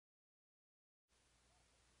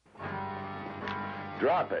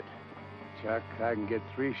Drop it. Chuck, I can get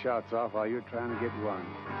 3 shots off while you're trying to get 1.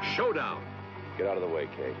 Showdown. Get out of the way,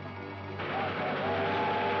 Kate.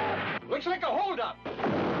 Looks like a holdup.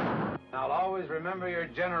 I'll always remember your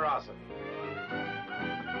generosity.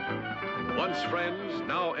 Once friends,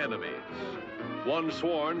 now enemies. One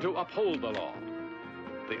sworn to uphold the law,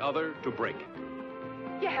 the other to break it.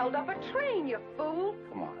 You held up a train, you fool.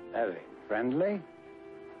 Come on, Ellie. Friendly?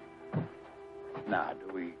 Now, do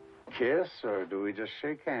we kiss or do we just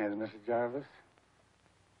shake hands, Mrs. Jarvis?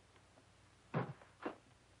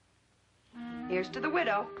 Here's to the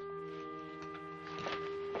widow.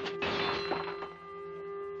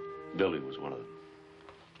 Billy was one of them.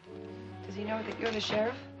 Does he know that you're the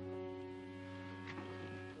sheriff?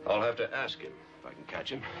 I'll have to ask him if I can catch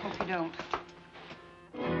him. Hope you don't.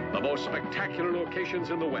 The most spectacular locations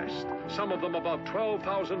in the West, some of them above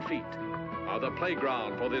 12,000 feet, are the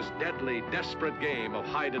playground for this deadly, desperate game of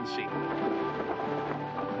hide and seek.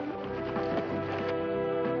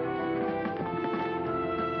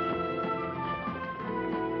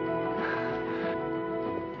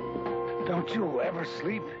 Don't you ever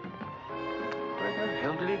sleep? Where the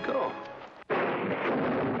hell did he go?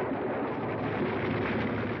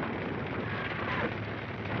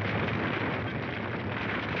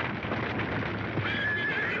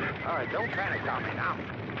 All right, don't panic on me now.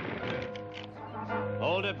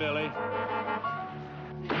 Hold it, Billy.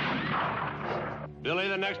 Billy,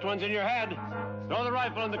 the next one's in your head. Throw the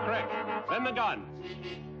rifle in the creek, then the gun.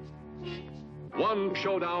 One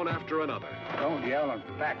showdown after another. Don't yell and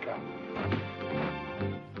back up. Don't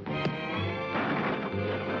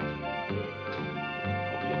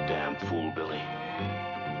be a damn fool, Billy.